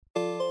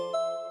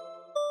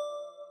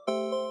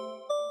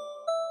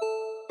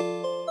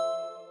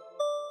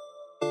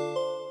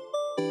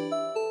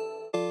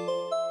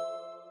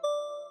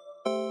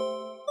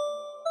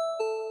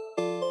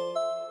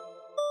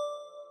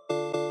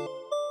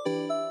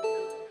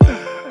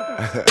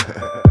Yeah,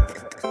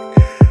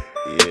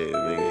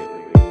 nigga.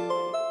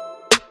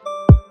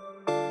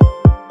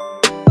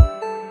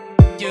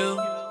 You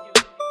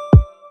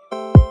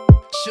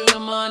shoot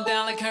 'em on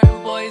down like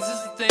curtain boys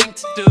is the thing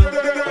to do.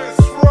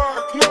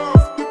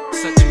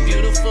 Such a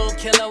beautiful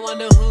killer,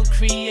 wonder who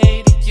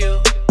created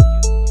you.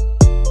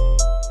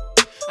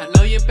 I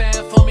know you're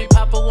bad for me,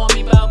 Papa want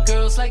me about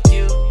girls like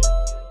you.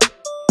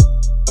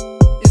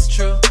 It's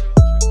true.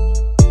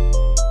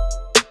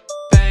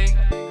 Bang.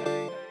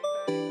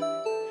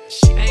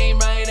 She aim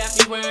right at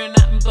me wearing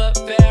nothing but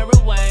fair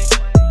away.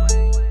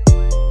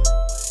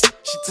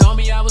 She told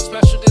me I was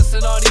special, this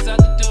and all these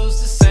other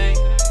dudes the same.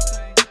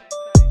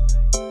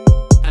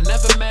 I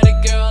never met a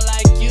girl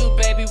like you,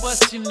 baby,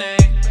 what's your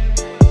name?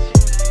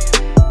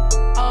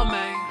 Oh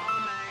man.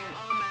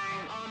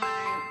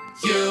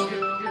 You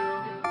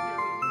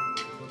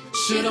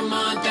shoot 'em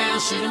on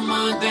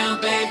down,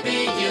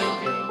 baby, you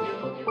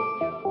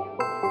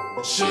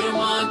shoot 'em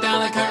on down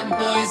like curtain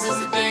boys is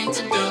the thing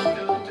to do.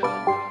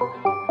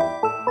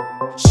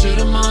 Shoot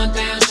 'em on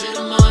down, shoot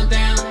 'em on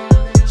down,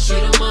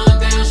 shoot 'em on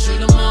down,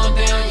 shoot 'em on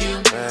down, you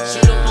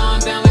shoot 'em on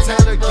down like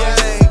curtain boys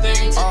is the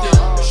thing to do.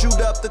 Shoot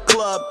up the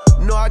club,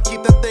 no, I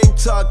keep that thing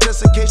tucked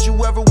just in case you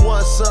ever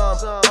want some.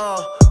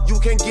 You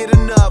can't get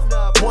enough.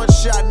 One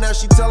shot, now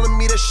she telling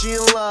me that she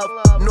in love.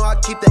 No, I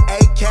keep the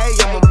AK,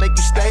 I'ma make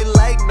you stay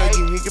late. No,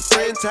 you hear your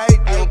friends hate,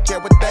 you don't care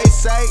what they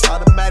say.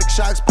 Automatic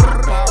shots,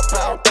 pow,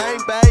 pow, bang,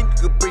 bang.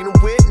 You could bring a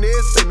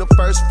witness, ain't the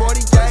first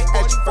 48.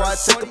 Ask you before I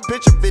take a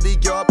picture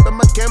video up in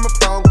my camera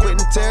phone.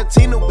 Quentin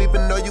Tarantino,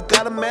 even though you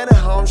got a man at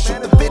home.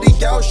 Shoot the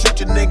video, shoot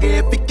your nigga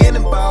if he get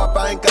involved.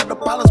 I ain't got no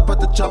problems, but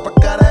the chopper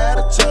got an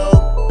attitude.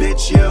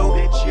 Bitch, you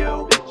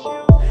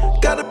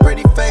got a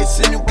pretty face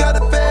and you got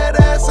a fat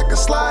ass I can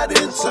slide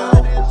into.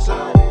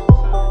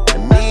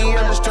 And me,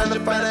 I'm just trying to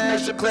find an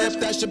extra clip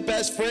that's your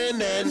best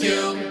friend and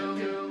you.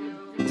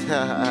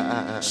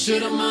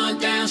 Shoot 'em on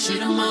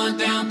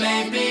down,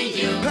 baby,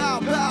 you Pow,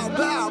 pow,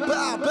 pow,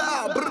 pow,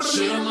 pow, brr.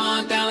 shoot 'em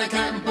on down like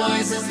curtain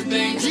boys is the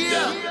thing to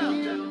do.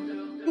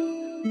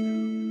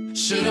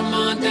 Shoot 'em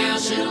on down,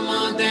 shoot 'em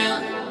on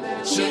down,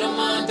 shoot 'em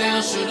on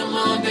down, shoot 'em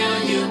on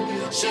down, you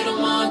shoot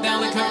 'em on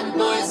down like curtain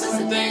boys is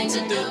the thing to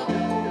do.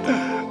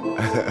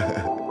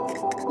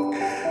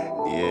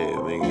 Yeah,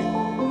 nigga.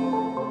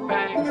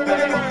 Bang, bang,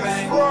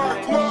 bang, bang,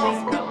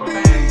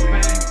 bang,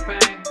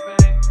 bang.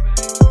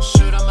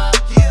 Shoot 'em up,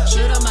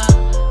 shoot 'em up.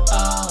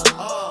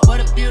 Oh, what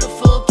a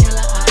beautiful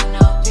killer I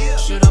know.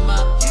 Shoot 'em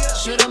up,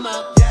 shoot 'em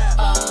up.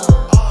 Oh,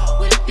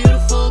 what a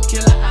beautiful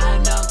killer I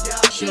know.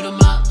 Shoot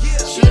 'em up,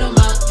 shoot 'em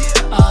up.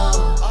 Oh,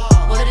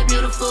 what a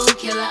beautiful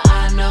killer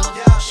I know.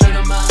 Shoot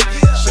 'em up,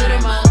 shoot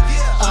 'em up.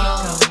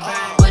 Oh,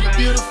 what a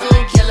beautiful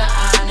killer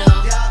I know.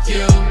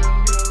 You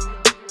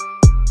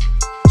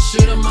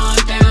shoot 'em on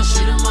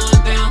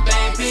down,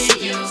 baby,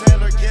 you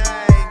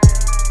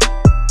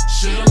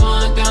shoot 'em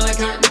on down like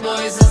curtain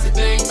boys is the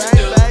thing to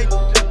do.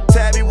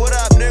 Tabi, what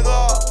up,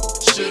 nigga?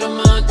 Shoot 'em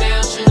on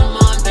down, shoot 'em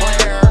on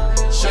down,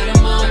 shoot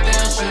 'em on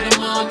down, shoot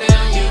 'em on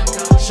down, you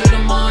shoot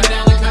 'em on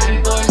down like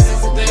curtain boys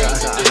is the thing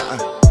to do.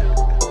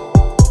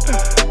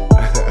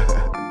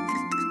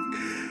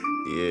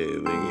 Yeah,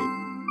 nigga.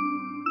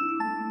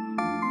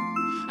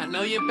 I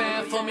know you're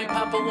bad for me,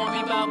 Papa want me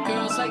about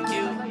girls like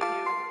you.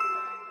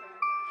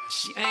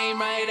 She aim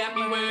right at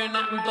me wearing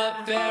nothing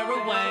but fair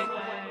away.